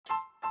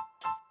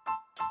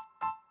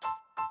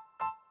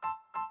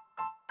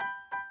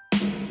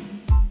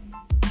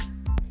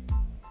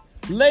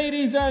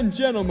Ladies and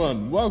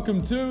gentlemen,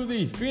 welcome to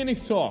the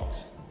Phoenix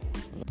Talks.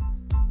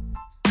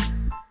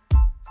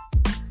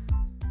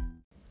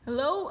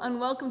 Hello and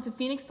welcome to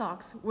Phoenix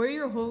Talks. We're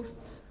your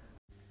hosts,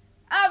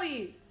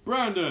 Abby,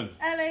 Brandon,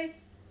 Ellie.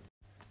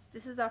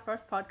 This is our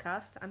first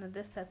podcast, and in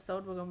this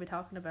episode we're going to be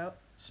talking about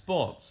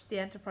sports, the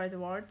Enterprise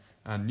Awards.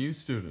 and new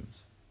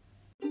students.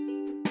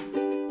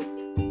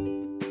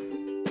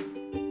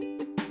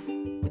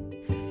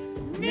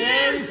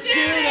 New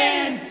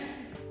students!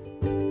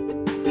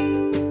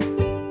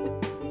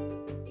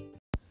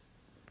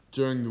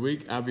 During the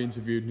week, Abby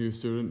interviewed new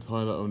student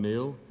Thyla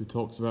O'Neill, who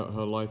talks about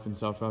her life in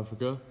South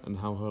Africa and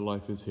how her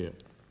life is here.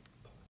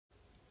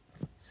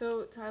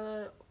 So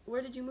Thyla,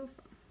 where did you move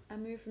from? I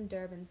moved from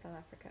Durban, South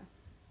Africa.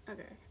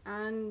 Okay,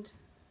 and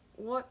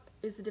what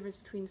is the difference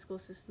between school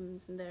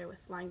systems in there with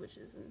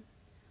languages and?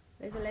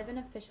 There's 11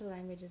 official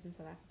languages in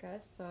South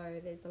Africa, so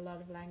there's a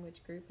lot of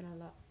language group and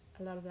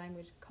a lot of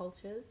language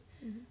cultures.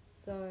 Mm-hmm.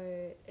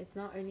 So it's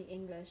not only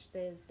English,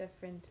 there's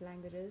different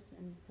languages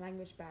and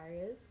language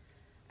barriers.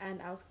 And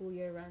our school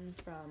year runs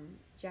from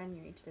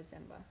January to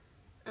December.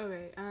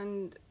 Okay,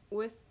 and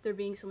with there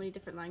being so many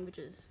different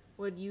languages,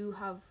 would you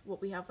have what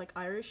we have like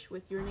Irish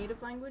with your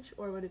native language,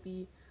 or would it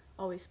be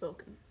always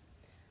spoken?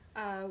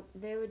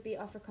 There would be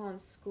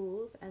Afrikaans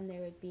schools, and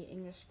there would be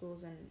English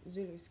schools and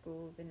Zulu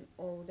schools in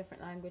all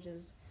different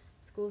languages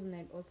schools, and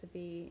there'd also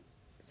be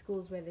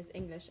schools where there's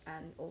English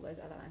and all those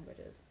other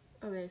languages.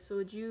 Okay, so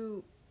would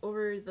you,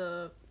 over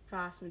the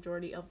vast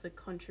majority of the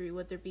country,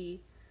 would there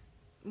be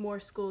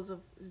more schools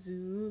of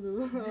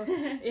Zulu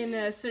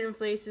in certain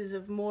places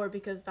of more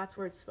because that's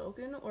where it's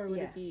spoken, or would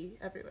it be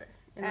everywhere?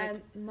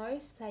 And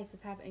most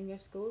places have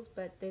English schools,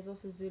 but there's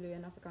also Zulu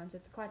and Afrikaans.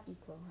 It's quite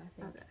equal, I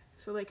think. Okay,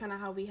 so like kind of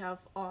how we have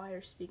all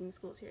Irish speaking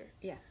schools here.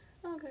 Yeah.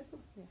 Oh, okay,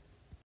 cool. Yeah.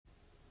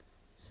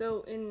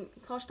 So in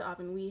Coláiste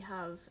Abbain we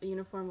have a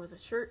uniform with a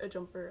shirt, a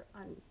jumper,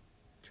 and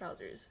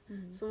trousers.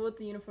 Mm-hmm. So what would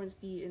the uniforms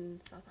be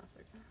in South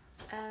Africa?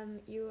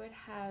 You would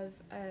have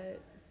a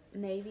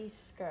navy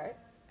skirt,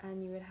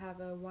 and you would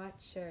have a white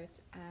shirt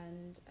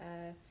and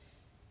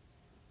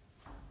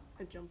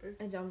A jumper.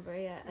 a jumper,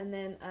 yeah, and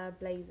then a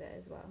blazer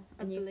as well.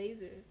 A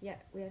blazer. Yeah,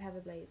 we'd have a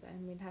blazer,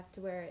 and we'd have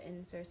to wear it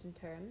in certain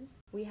terms.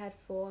 We had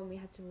 4, and we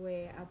had to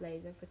wear our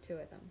blazer for 2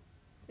 of them.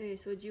 Okay,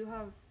 so do you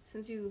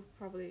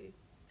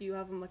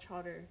have a much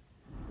hotter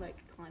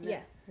like climate?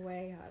 Yeah,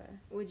 way harder.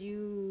 Would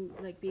you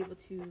like be able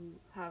to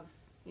have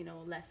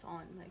less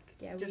on like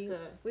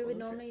We would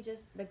normally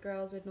the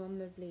girls would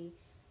normally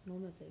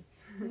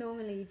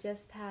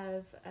just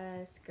have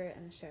a skirt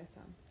and a shirt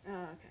on. Oh,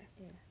 okay.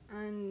 Yeah.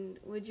 And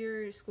would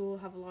your school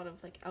have a lot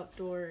of like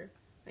outdoor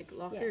like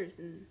lockers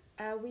and?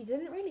 We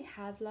didn't really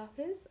have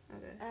lockers.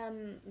 Okay.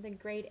 The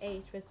grade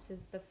 8, which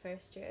is the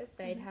first years,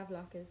 they'd have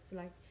lockers to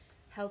like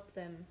help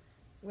them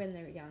when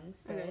they're young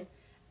still. Okay.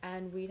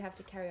 And we'd have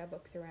to carry our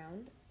books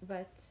around,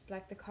 but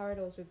like the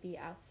corridors would be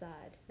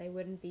outside. They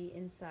wouldn't be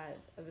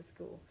inside of a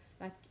school.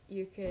 Like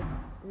you could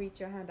reach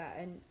your hand out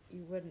and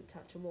you wouldn't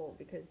touch a wall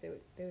because there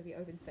would be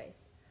open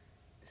space.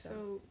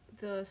 So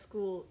the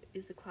school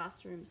is the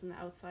classrooms and the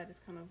outside is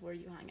kind of where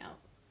you hang out.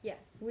 Yeah,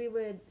 we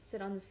would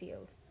sit on the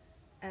field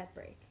at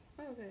break.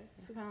 Oh, okay.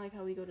 Yeah. So kind of like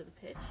how we go to the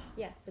pitch.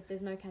 Yeah, but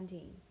there's no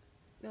canteen.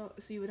 No,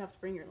 so you would have to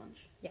bring your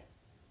lunch. Yeah.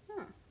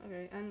 Oh,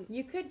 okay. And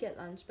you could get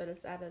lunch, but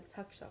it's at a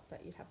tuck shop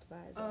that you'd have to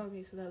buy as well. Oh,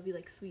 okay. So that would be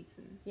like sweets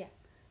and. Yeah.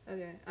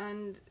 Okay.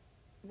 And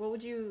what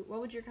would your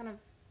kind of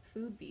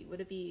food be?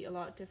 Would it be a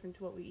lot different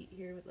to what we eat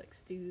here with like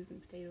stews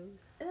and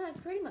potatoes? No, it's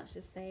pretty much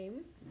the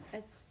same.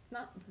 It's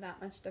not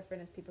that much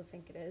different as people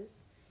think it is.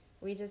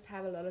 We just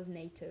have a lot of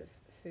native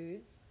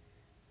foods.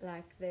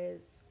 Like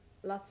there's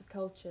lots of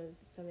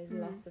cultures, so there's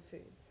lots of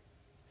foods.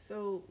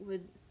 So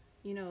would,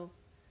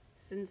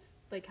 since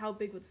like how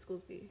big would the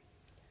schools be?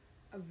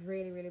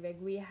 Really, really big.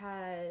 We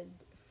had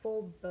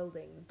 4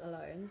 buildings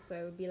alone, so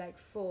it would be like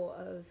 4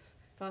 of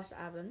Coláiste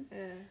Abbain.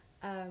 Yeah.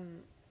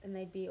 And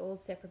they'd be all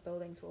separate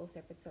buildings for all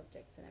separate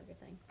subjects and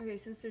everything. Okay,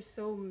 since there's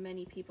so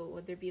many people,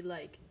 would there be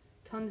like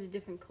tons of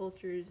different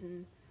cultures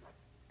and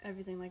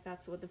everything like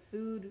that? So would the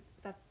food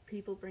that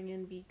people bring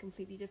in be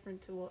completely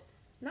different to what?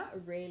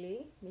 Not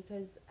really,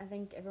 because I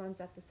think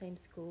everyone's at the same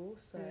school,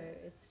 so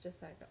it's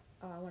just like,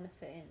 oh, I want to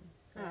fit in.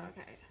 So,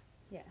 okay.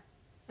 Yeah.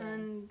 So.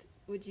 And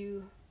would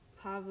you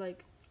have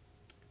like,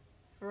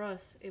 for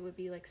us, it would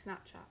be like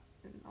Snapchat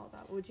and all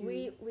that. Would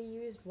you? We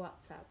used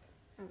WhatsApp.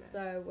 Okay.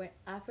 So when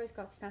I first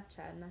got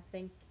Snapchat, and I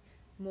think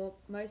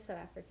most South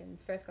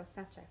Africans first got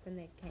Snapchat when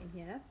they came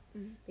here,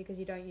 because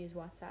you don't use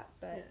WhatsApp,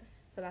 but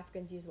South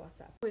Africans use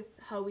WhatsApp. With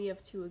how we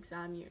have 2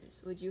 exam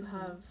years, would you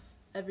have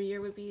every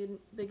year would be a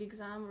big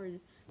exam, or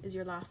is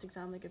your last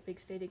exam like a big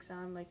state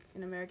exam? Like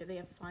in America, they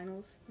have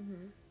finals.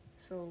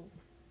 So.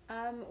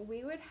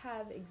 We would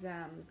have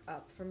exams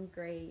up from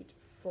grade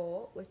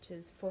 4, which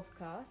is 4th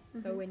class,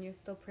 so when you're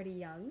still pretty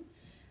young.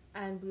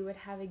 And we would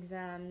have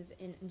exams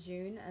in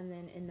June and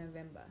then in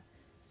November.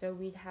 So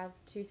we'd have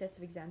 2 sets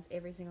of exams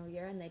every single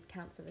year, and they'd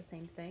count for the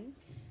same thing.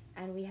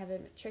 And we have a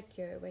matric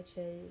year, which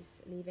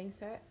is leaving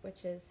cert,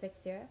 which is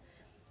 6th year.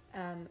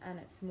 and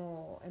it's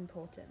more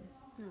important.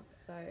 Yeah.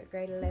 So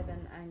grade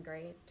 11 and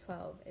grade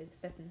 12 is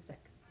 5th and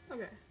 6th.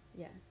 Okay.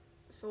 Yeah.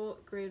 So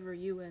what grade were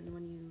you in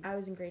when you? I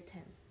was in grade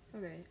 10,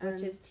 Okay.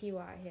 which and- is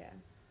TY here.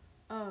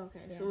 Oh,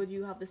 okay. So Yeah. would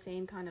you have the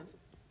same kind of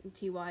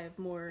TY of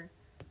more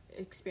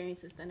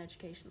experiences than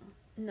educational?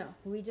 No,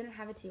 we didn't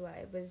have a TY.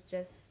 It was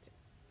just...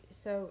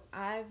 So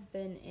I've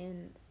been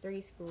in 3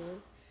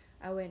 schools.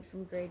 I went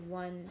from grade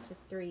 1 to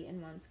 3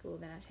 in one school.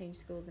 Then I changed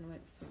schools and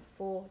went from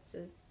 4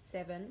 to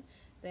 7.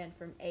 Then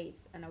from 8,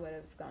 and I would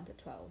have gone to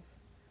 12.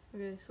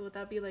 Okay. So would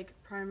that be like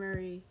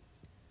primary?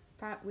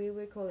 We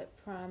would call it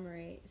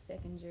primary,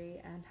 secondary,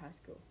 and high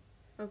school.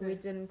 Okay. We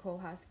didn't call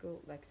high school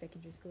like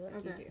secondary school like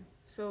Okay. you do.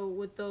 So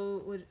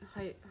would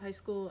high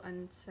school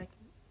and second?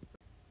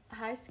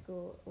 High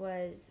school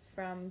was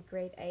from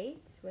grade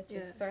 8, which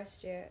is Yeah.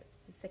 first year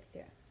to 6th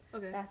year.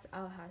 Okay. That's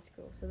our high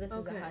school. So this is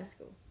Okay. a high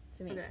school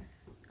to me. Okay.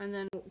 And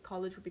then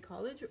college would be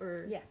college,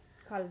 or? Yeah,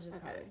 college is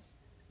Okay. college.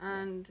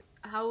 And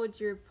how would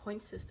your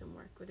point system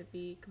work? Would it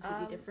be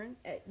completely different?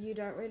 You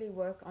don't really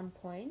work on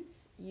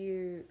points.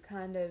 You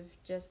kind of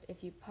just,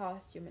 if you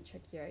passed your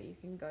matric year, you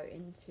can go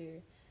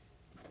into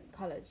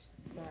college.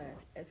 So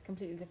it's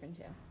completely different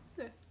here.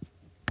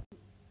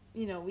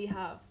 You know, we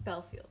have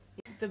Belfield,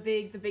 the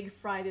big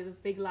Friday, the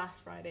big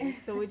last Friday.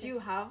 So would you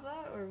have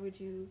that, or would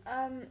you?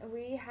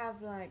 We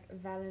have like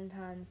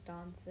Valentine's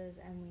dances,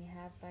 and we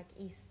have like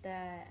Easter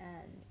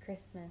and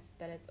Christmas,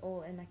 but it's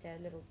all in like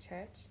a little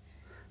church.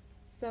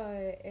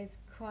 So it's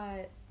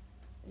quite,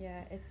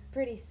 it's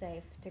pretty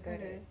safe to go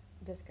Okay.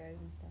 to discos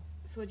and stuff.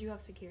 So would you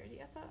have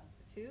security at that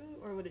too,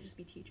 or would it just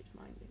be teachers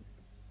minding?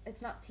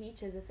 It's not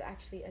teachers, it's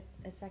actually,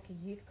 it's like a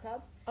youth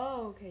club.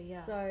 Oh, okay,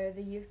 yeah. So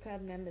the youth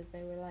club members,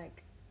 they were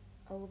like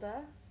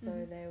older, so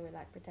Mhm. they were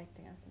like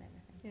protecting us and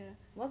everything. Yeah.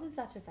 Wasn't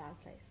such a bad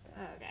place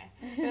though. Oh, okay.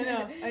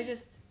 No,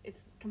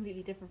 it's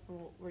completely different from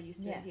what we're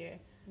used to Yeah. here.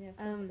 Yeah, of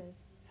course Um, it is.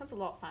 Sounds a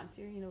lot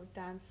fancier, you know,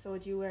 dance. So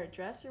would you wear a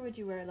dress, or would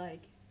you wear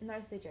like?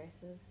 Mostly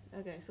dresses.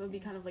 Okay, so it'd be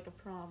Yeah. kind of like a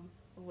prom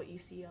of what you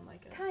see on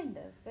like a Kind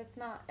of, but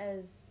not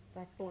as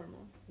like,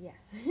 formal. yeah.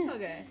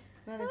 Okay.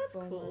 Not Well, as that's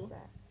formal cool. as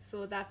that. So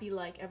would that be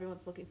like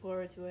everyone's looking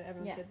forward to it?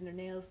 Everyone's Yeah. getting their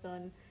nails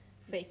done,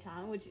 fake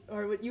tan, would you,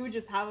 or would you would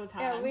just have a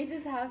tan? Yeah, we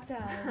just have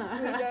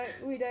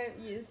towns. we don't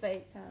use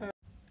fake towns.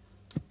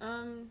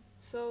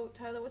 So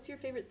Thyla, what's your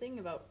favorite thing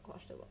about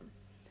Coláiste Abbain?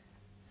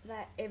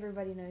 That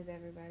everybody knows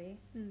everybody,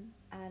 Mm.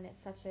 and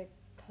it's such a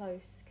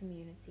close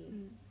community.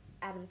 Mm.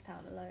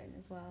 Adamstown alone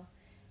as well.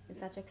 It's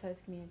such a close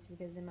community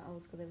because in my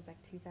old school there was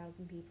like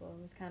 2,000 people.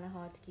 It was kind of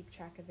hard to keep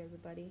track of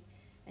everybody,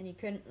 and you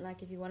couldn't,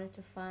 like, if you wanted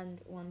to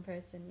fund one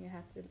person, you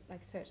had to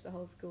like search the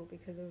whole school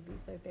because it would be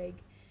so big.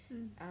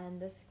 Mm.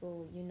 And this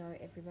school, you know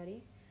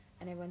everybody,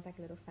 and everyone's like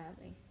a little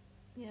family.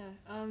 Yeah.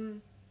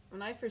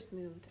 When I first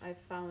moved, I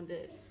found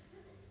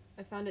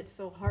it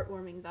so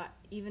heartwarming that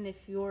even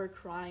if you're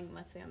crying,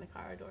 let's say on the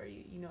corridor,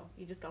 you know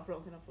you just got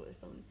broken up with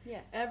someone,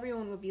 Yeah.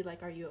 everyone would be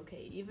like, "Are you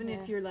okay?" Even Yeah.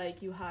 if you're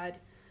like you had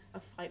a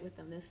fight with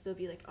them, they'll still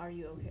be like, "Are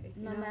you okay?"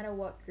 You No know? matter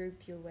what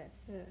group you're with,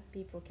 Yeah.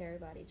 people care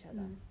about each other.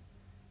 Mm.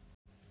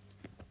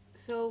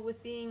 So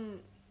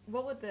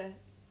what would the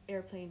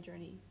airplane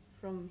journey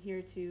from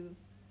here to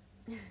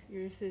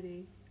your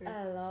city? Or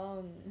A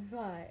long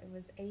flight. It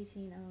was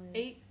 18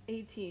 hours.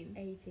 18.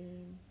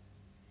 18.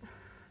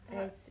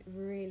 It's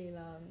really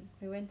long.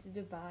 We went to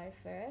Dubai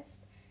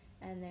first,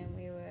 and then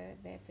we were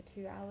there for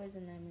 2 hours,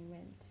 and then we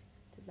went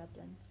to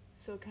Dublin.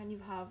 So can you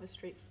have a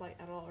straight flight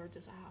at all, or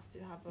does it have to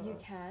have a? You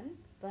can,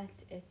 but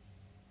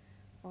it's...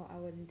 Oh, I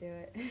wouldn't do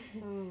it.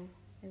 Oh,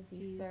 It would be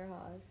Jeez. so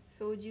hard.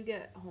 so would you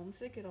get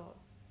homesick at all?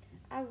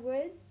 I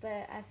would,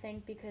 but I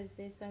think because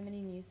there's so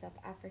many new South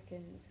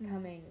Africans Mm.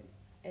 coming,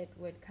 it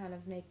would kind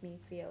of make me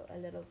feel a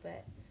little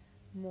bit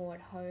more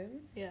at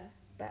home. Yeah.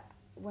 But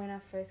when I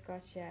first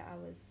got here, I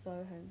was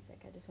so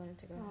homesick. I just wanted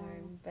to go Oh.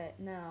 home. But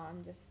now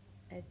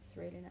it's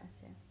really nice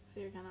here. So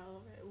you're kind of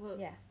over it. Well,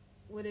 Yeah.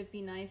 would it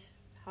be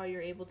nice how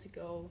you're able to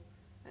go,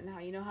 and how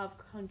how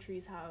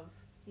countries have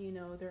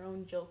their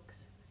own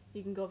jokes?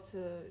 You can go up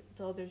to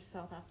other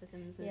South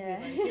Africans and Yeah.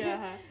 be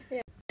like,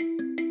 yeah.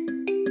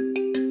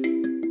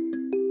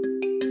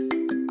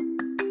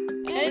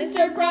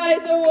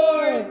 Enterprise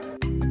Awards!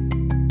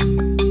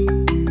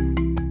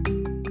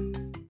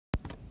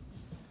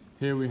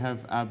 Here we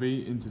have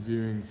Abby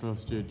interviewing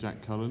first year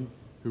Jack Cullen,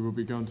 who will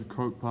be going to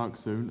Croke Park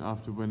soon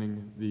after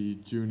winning the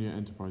Junior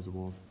Enterprise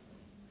Award.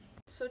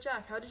 So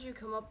Jack, how did you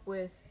come up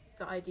with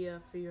the idea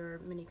for your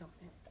mini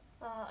company?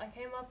 I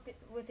came up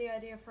with the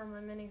idea for my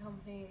mini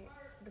company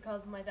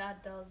because my dad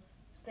does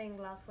stained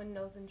glass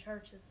windows in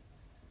churches.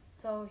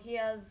 So he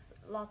has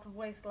lots of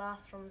waste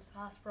glass from his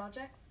past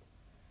projects.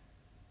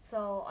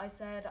 So I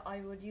said I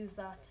would use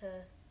that to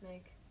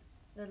make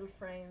little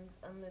frames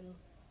and little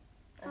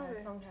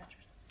Okay. sun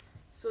catchers.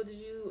 So did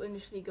you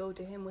initially go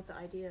to him with the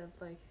idea of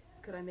like,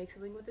 could I make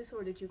something with this,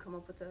 or did you come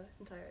up with the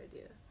entire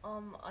idea?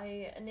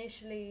 I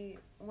initially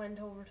went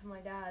over to my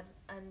dad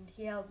and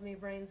he helped me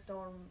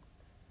brainstorm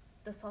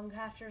the sun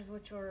catchers,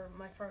 which were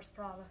my first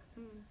product.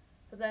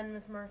 But then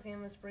Miss Murphy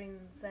and Miss Breen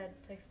said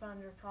to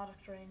expand your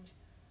product range.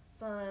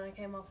 So then I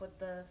came up with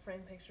the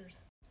frame pictures.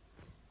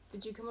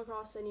 Did you come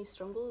across any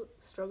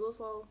struggles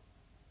while?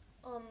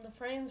 The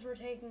frames were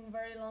taking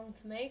very long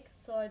to make,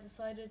 so I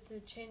decided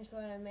to change the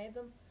way I made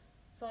them.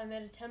 So I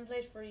made a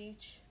template for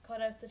each, cut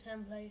out the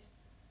template,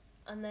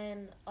 and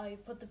then I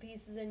put the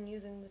pieces in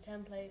using the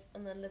template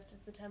and then lifted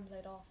the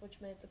template off, which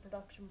made the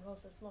production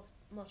process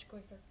much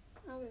quicker.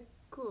 Okay,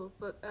 cool.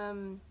 But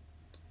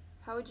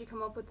how would you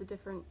come up with the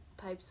different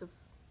types of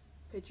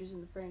pictures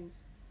in the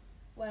frames?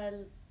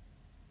 Well,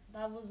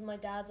 that was my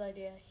dad's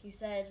idea. He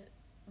said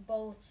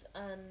boats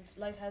and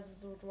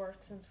lighthouses would work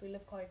since we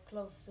live quite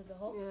close to the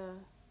hook.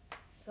 Yeah.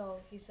 So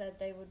he said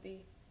they would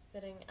be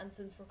fitting, and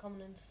since we're coming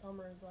into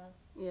summer as well.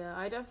 Yeah,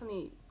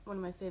 one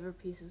of my favourite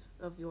pieces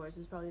of yours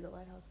is probably the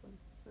lighthouse one.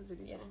 It was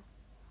really cool.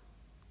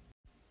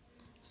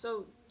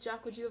 So,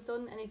 Jack, would you have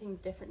done anything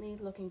differently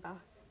looking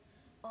back?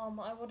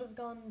 I would have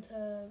gone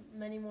to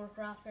many more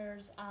craft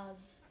fairs,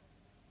 as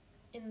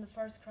in the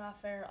first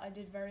craft fair I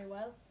did very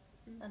well,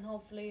 and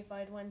hopefully if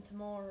I'd went to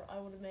more I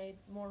would have made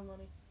more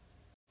money.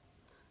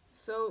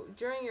 So,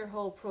 during your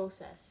whole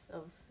process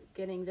of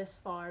getting this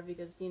far,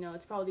 because,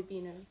 it's probably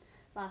been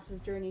a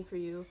massive journey for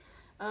you,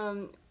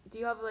 do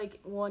you have,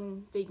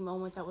 one big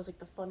moment that was,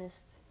 the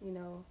funnest,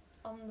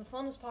 The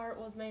funnest part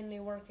was mainly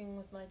working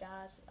with my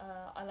dad.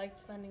 I liked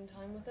spending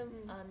time with him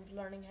and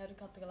learning how to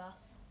cut the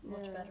glass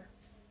much better.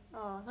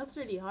 Oh, that's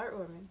really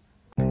heartwarming.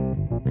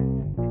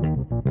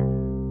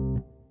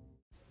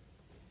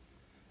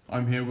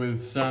 I'm here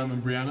with Sam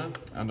and Brianna,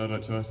 and I'd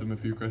like to ask them a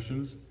few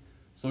questions.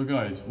 So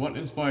guys, what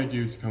inspired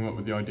you to come up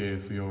with the idea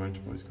for your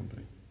enterprise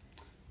company?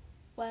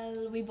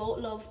 Well, we both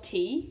love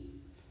tea.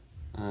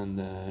 And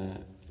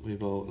we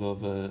both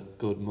love a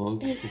good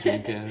mug to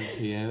drink our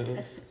tea out of.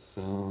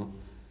 So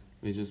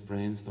we just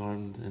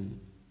brainstormed in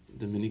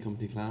the mini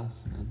company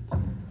class, and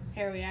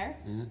here we are.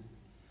 Yeah.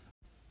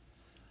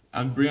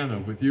 And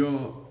Brianna, with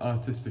your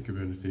artistic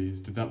abilities,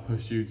 did that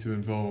push you to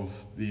involve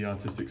the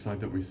artistic side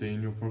that we see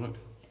in your product?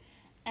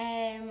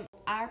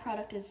 Our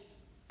product is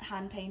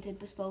hand-painted,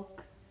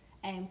 bespoke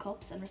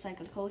cups and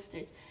recycled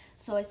coasters.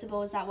 So I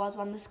suppose that was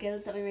one of the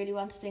skills that we really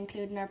wanted to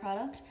include in our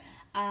product.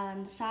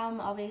 And Sam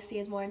obviously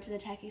is more into the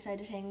techie side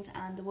of things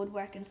and the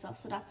woodwork and stuff,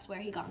 so that's where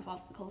he got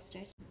involved with the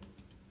coasters.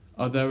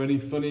 Are there any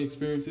funny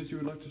experiences you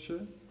would like to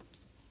share?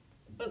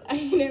 Well, I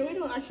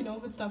don't actually know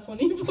if it's that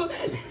funny, but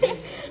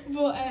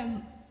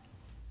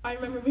I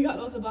remember we got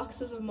loads of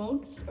boxes of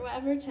mugs or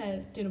whatever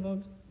to do the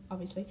mugs,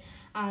 obviously,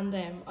 and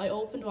I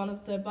opened one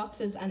of the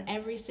boxes and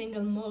every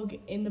single mug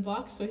in the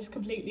box was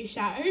completely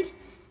shattered,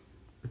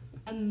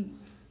 and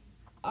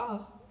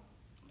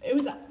it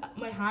was,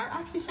 my heart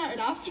actually shattered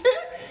after.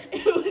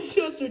 It was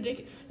just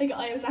ridiculous.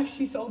 I was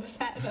actually so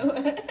upset about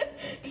it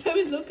because I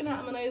was looking at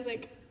them and I was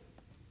like,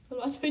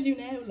 well, what do I do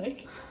now?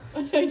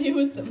 What do I do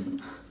with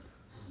them?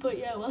 But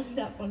yeah, it wasn't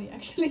that funny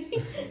actually.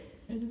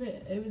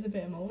 It was a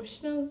bit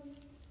emotional.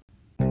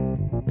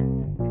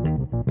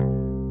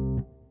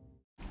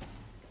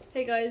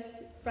 Hey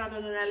guys,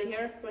 Brandon and Ellie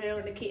here. We're here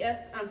with Nikita,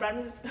 and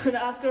Brandon's going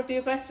to ask her a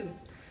few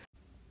questions.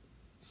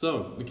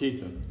 So,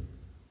 Nikita,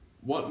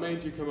 what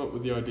made you come up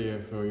with the idea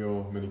for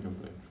your mini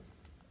company?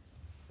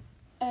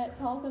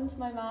 Talking to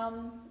my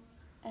mum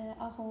at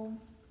home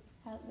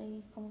helped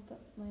me come up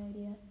with my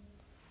idea.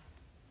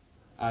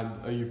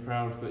 And are you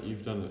proud that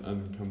you've done it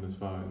and come this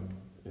far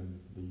in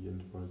the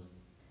enterprise?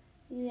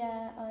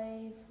 Yeah,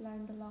 I've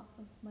learned a lot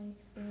of my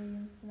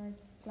experience and I'd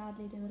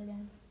gladly do it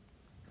again.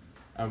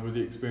 And with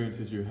the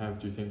experiences you have,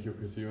 do you think you'll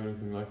pursue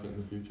anything like it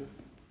in the future?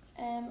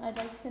 I'd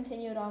like to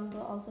continue it on,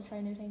 but also try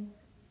new things.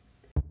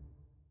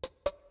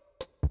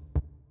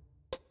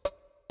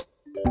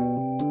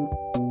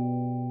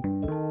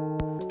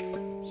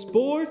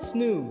 Sports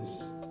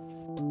news.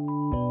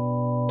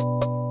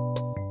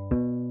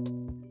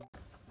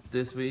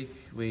 This week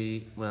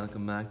we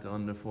welcome back the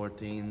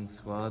under-14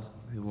 squad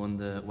who won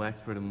the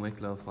Wexford and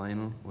Wicklow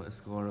final with a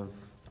score of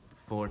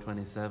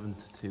 427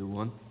 to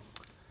 2-1.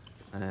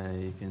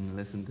 You can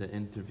listen to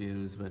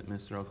interviews with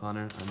Mr.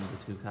 O'Connor and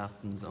the two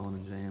captains, Owen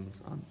and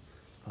James, on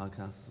the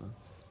podcast as well.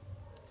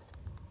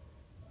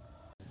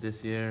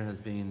 This year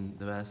has been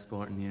the best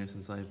sporting year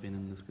since I've been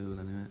in the school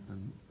anyway,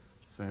 and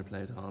fair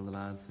play to all the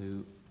lads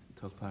who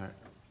took part.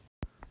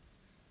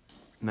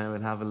 Now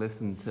we'll have a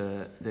listen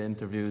to the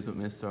interviews with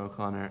Mr.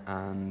 O'Connor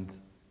and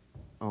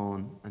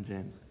Owen and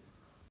James.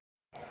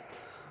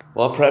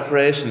 What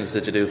preparations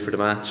did you do for the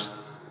match?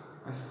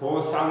 I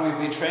suppose, Sam,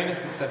 we've been training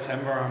since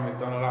September and we've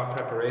done a lot of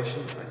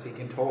preparation. I think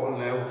in total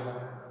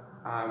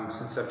now,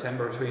 since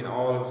September, between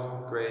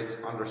all grades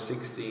under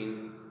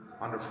 16,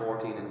 under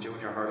 14 and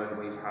junior hurling,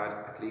 we've had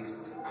at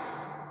least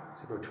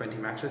about 20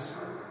 matches.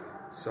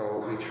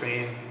 So we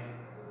train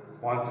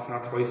once, if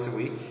not twice a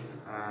week,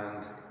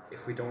 and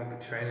if we don't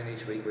be training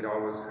each week, we'd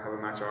always have a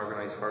match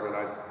organised for the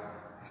lads,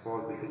 I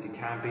suppose, because you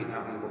can't beat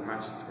nothing but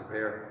matches to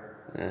prepare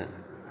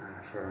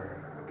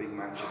for a big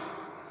match.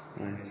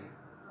 Nice.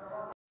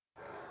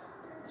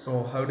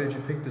 So how did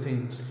you pick the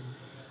teams?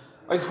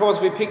 I suppose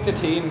we picked the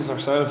teams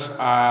ourselves,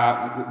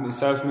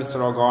 myself, Mr.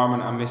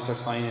 O'Gorman and Mr.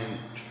 Tynan,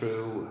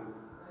 through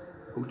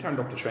who turned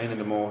up to training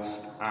the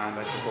most. And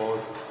I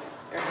suppose,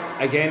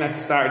 again, at the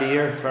start of the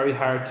year, it's very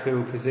hard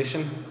to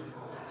position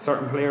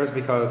certain players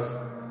because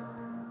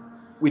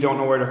we don't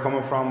know where they're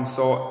coming from.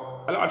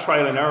 So a lot of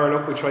trial and error.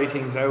 Look, we try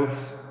things out,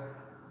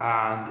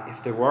 and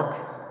if they work,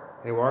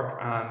 they work.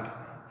 And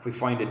if we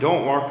find they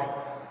don't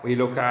work, we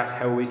look at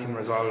how we can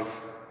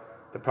resolve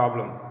the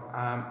problem.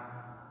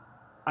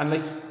 And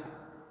like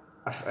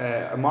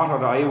a motto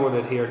that I would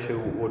adhere to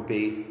would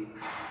be,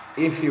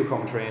 if you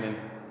come training,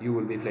 you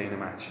will be playing a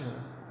match.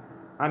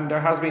 And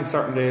there has been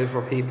certain days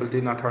where people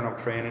did not turn up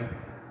training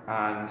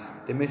and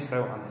they missed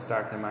out on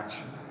starting a match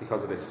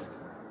because of this.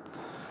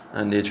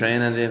 And do you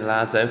train any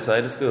lads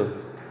outside of school?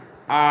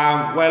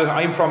 Well,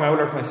 I'm from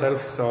Oulart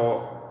myself,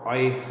 so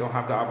I don't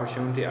have the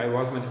opportunity. I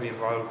was meant to be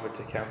involved with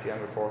the county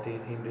under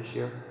 14 team this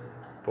year,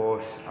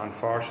 but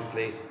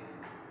unfortunately,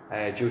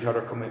 due to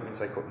other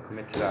commitments, I couldn't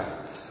commit to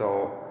that.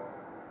 So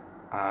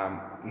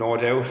no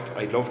doubt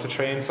I'd love to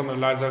train some of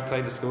the lads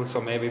outside the school,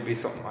 so maybe it'd be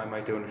something I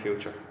might do in the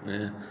future.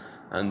 Yeah.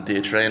 And do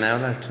you train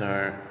Oulart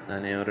or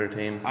any other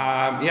team?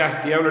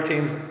 Yeah, the other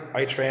teams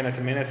I train at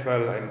the minute.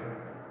 Well, I'm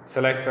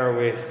selector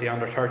with the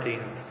under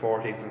 13s,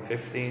 14s and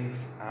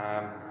 15s,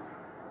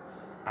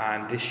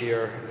 and this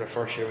year is our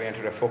first year we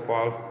entered a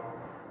football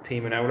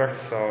team in Oulart,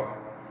 so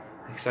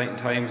exciting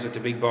times with the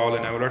big ball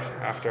in Oulart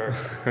after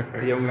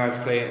the young lads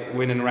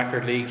winning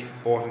record league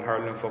both in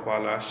hurling and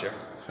football last year.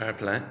 Fair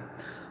play.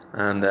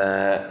 And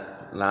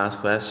last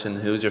question,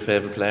 who's your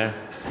favourite player?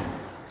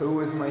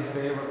 Who is my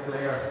favourite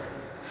player?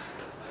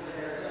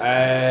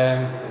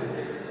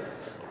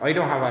 I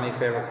don't have any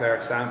favourite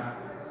player, Sam.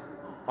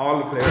 All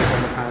the players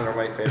on the panel are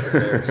my favourite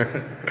players.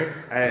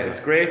 It's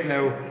great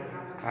now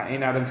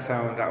in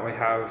Adamstown that we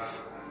have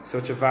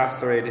such a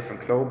vast array of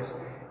different clubs.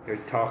 You're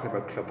talking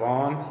about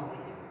Clubon,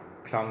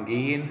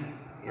 Clongeen,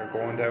 you're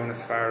going down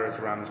as far as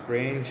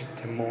Ramsgrange,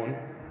 Timon,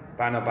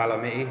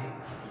 Banoballamity,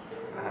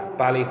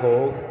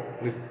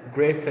 Ballyhogue. We've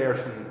great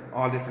players from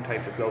all different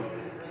types of clubs.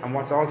 And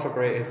what's also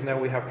great is now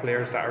we have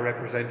players that are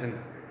representing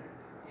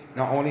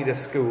not only the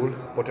school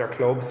but their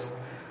clubs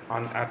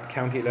at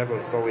county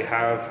level. So we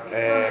have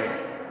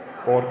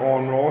both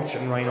Owen Roach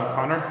and Ryan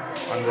O'Connor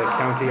on the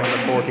county under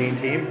 14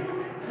 team,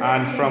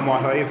 and from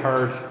what I've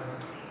heard,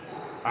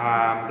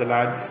 the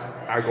lads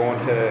are going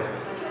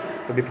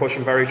to be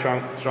pushing very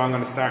strong on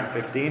the starting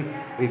 15.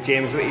 We've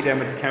James Whitty down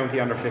with the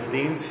county under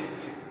 15s,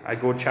 a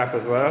good chap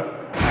as well.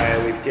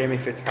 We've Jamie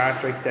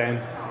Fitzpatrick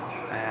down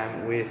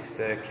with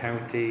the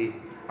county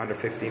under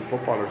 15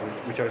 footballers,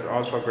 which is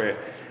also great.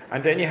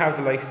 And then you have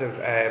the likes of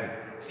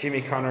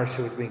Jimmy Connors,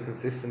 who has been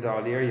consistent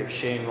all year. You have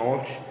Shane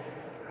Roach.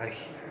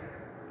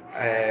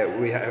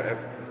 We have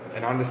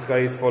an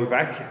on-the-skies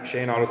full-back.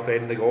 Shane always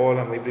played in the goal,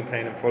 and we've been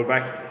playing him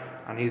full-back,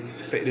 and he's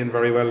fitted in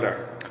very well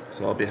there.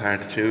 So it'll be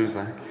hard to choose,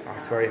 like? Oh,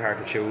 it's very hard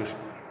to choose.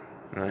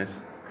 Right.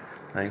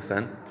 Thanks,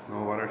 then.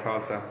 No bother at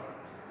all, Sam.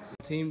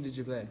 What team did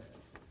you play?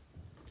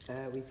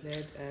 We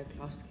played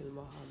Coláiste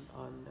Abbain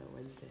on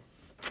Wednesday.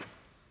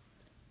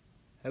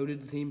 How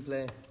did the team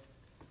play,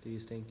 do you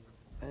think?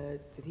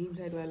 The team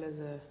played well as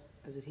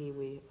a team.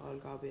 We all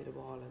got a bit of the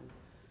ball and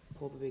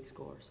put up a big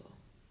score. So.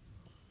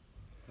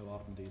 How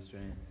often do you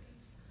train?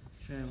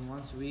 Train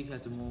once a week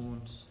at the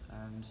moment,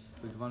 and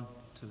we want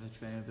to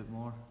train a bit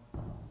more.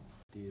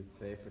 Do you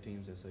play for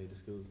teams outside the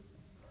school?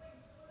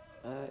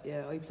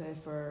 Yeah, I play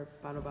for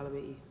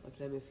Banoballamity. I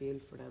play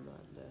midfield for them,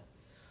 and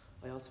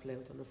I also play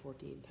with under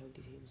 14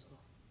 county teams.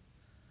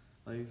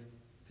 So. I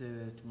play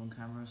with Mon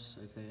Cameras.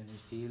 I play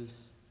midfield,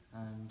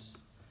 and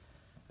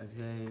I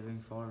play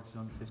wing forward to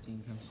under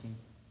 15 county team.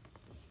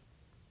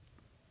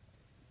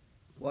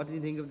 What do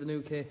you think of the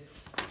new kit?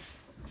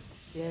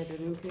 Yeah, the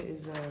new kit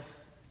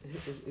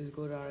is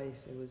good, alright.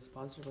 It was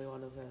sponsored by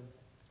one of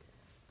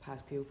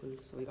past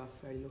pupils, so we got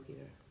fairly lucky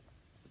there.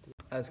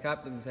 As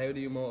captains, how do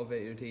you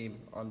motivate your team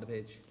on the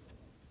pitch?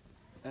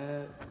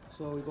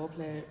 So we both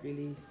play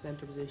really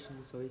centre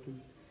positions, so we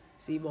can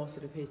see most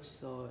of the pitch.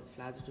 So if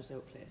lads are just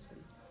outplaced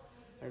and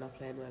they're not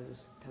playing well,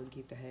 just tell them to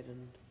keep their head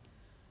and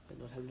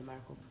not tell them to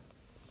mark up.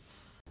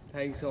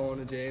 Thanks, Owen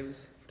and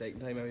James, for taking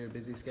time out of your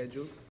busy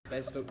schedule.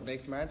 Best luck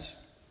next match.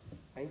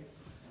 Thanks.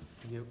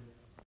 Thank you.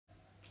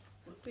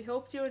 We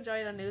hope you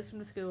enjoyed our news from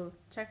the school.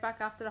 Check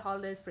back after the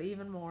holidays for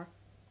even more.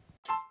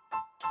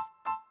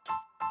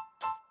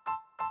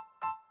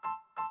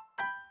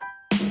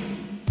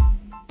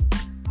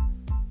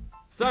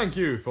 Thank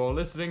you for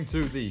listening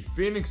to the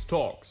Phoenix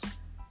Talks.